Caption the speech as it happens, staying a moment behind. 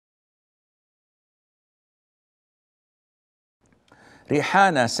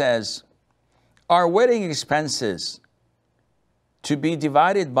Rihanna says, are wedding expenses to be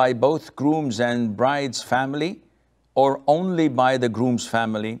divided by both groom's and bride's family or only by the groom's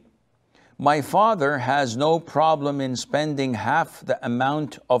family? My father has no problem in spending half the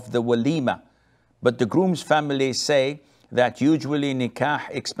amount of the walima, but the groom's family say that usually nikah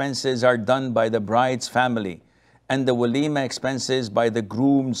expenses are done by the bride's family and the walima expenses by the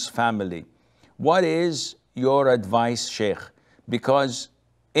groom's family. What is your advice, Sheikh? Because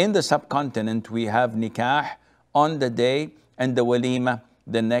in the subcontinent we have nikah on the day and the walima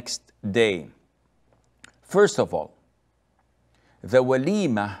the next day. First of all, the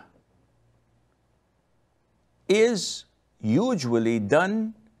walima is usually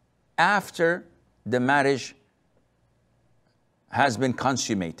done after the marriage has been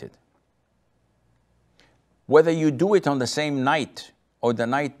consummated. Whether you do it on the same night or the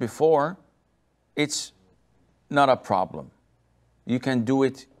night before, it's not a problem. You can do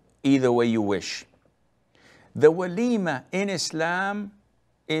it either way you wish. The walima in Islam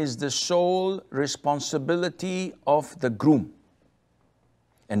is the sole responsibility of the groom.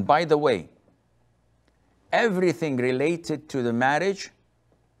 And by the way, everything related to the marriage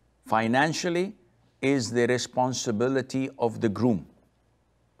financially is the responsibility of the groom.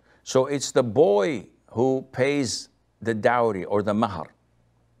 So it's the boy who pays the dowry or the mahar,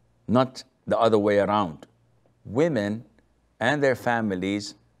 not the other way around. Women and their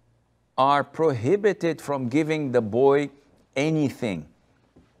families are prohibited from giving the boy anything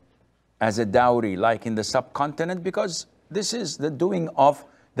as a dowry, like in the subcontinent, because this is the doing of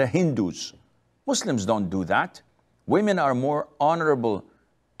the Hindus. Muslims don't do that. Women are more honorable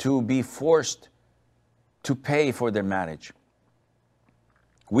to be forced to pay for their marriage.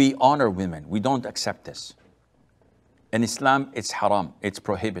 We honor women. We don't accept this. In Islam, it's haram. It's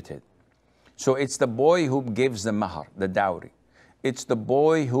prohibited. So it's the boy who gives the mahar, the dowry. It's the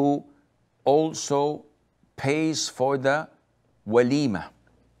boy who also pays for the walima.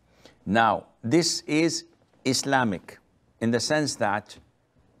 Now, this is Islamic in the sense that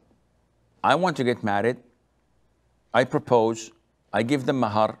I want to get married, I propose, I give the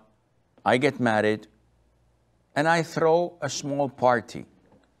mahar, I get married, and I throw a small party.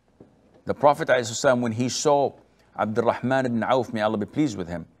 The Prophet ﷺ, when he saw Abdurrahman ibn Auf, may Allah be pleased with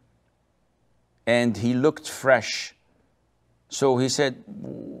him, and he looked fresh. So he said,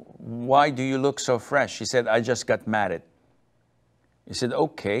 why do you look so fresh? He said, I just got married. He said,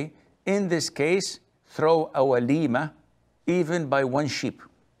 okay, in this case, throw a walima even by one sheep.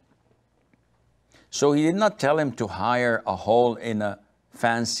 So he did not tell him to hire a hall in a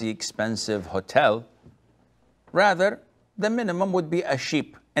fancy, expensive hotel. Rather, the minimum would be a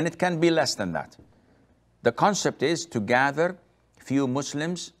sheep, and it can be less than that. The concept is to gather few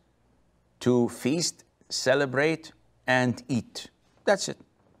Muslims to feast, celebrate, and eat. That's it.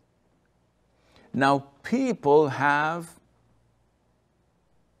 Now, people have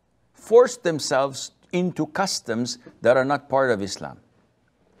forced themselves into customs that are not part of Islam.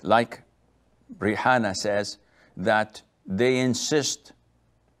 Like Rihanna says that they insist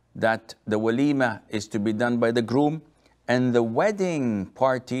that the walima is to be done by the groom and the wedding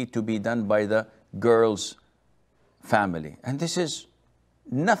party to be done by the girl's family. And this is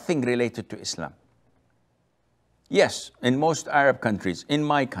nothing related to Islam. Yes, in most Arab countries, in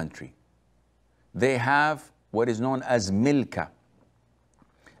my country, they have what is known as milka.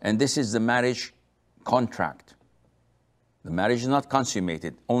 And this is the marriage contract. The marriage is not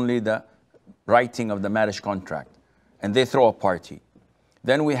consummated, only the writing of the marriage contract. And they throw a party.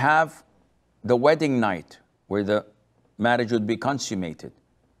 Then we have the wedding night, where the marriage would be consummated.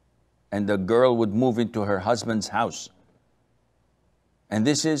 And the girl would move into her husband's house. And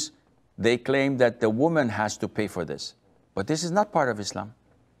this is, they claim that the woman has to pay for this. But this is not part of Islam.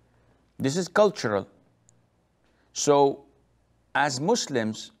 This is cultural. So, as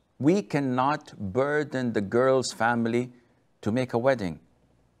Muslims, we cannot burden the girl's family to make a wedding.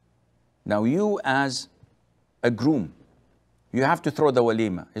 Now you as a groom, you have to throw the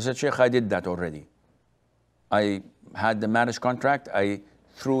walima. He said, Sheikh, I did that already. I had the marriage contract, I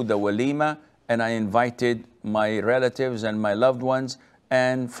threw the walima, and I invited my relatives and my loved ones,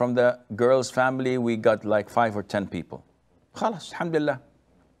 and from the girl's family, we got like 5 or 10 people. Khalas, alhamdulillah,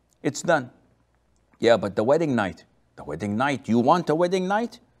 it's done. Yeah, but the wedding night, you want a wedding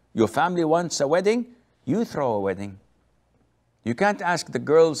night? Your family wants a wedding? You throw a wedding. You can't ask the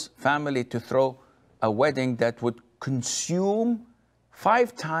girl's family to throw a wedding that would consume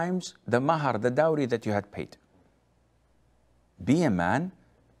 5 times the mahar, the dowry that you had paid. Be a man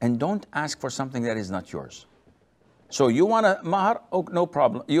and don't ask for something that is not yours. So you want a mahar? Oh, no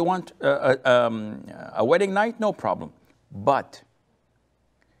problem. You want a wedding night? No problem. But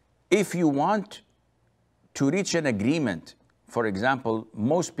If you want to reach an agreement, for example,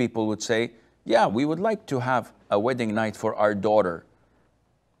 most people would say, yeah, we would like to have a wedding night for our daughter,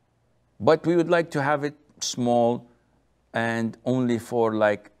 but we would like to have it small and only for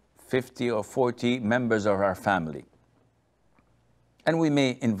like 50 or 40 members of our family. And we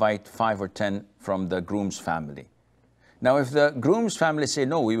may invite 5 or 10 from the groom's family. Now, if the groom's family say,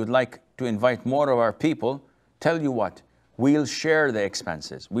 no, we would like to invite more of our people, tell you what, we'll share the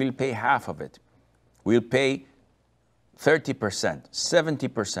expenses. We'll pay half of it. We'll pay 30%,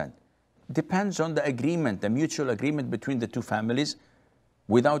 70%. Depends on the agreement, the mutual agreement between the two families,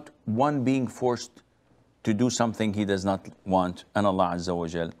 without one being forced to do something he does not want, and Allah Azza wa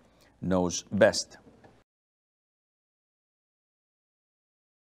Jal knows best.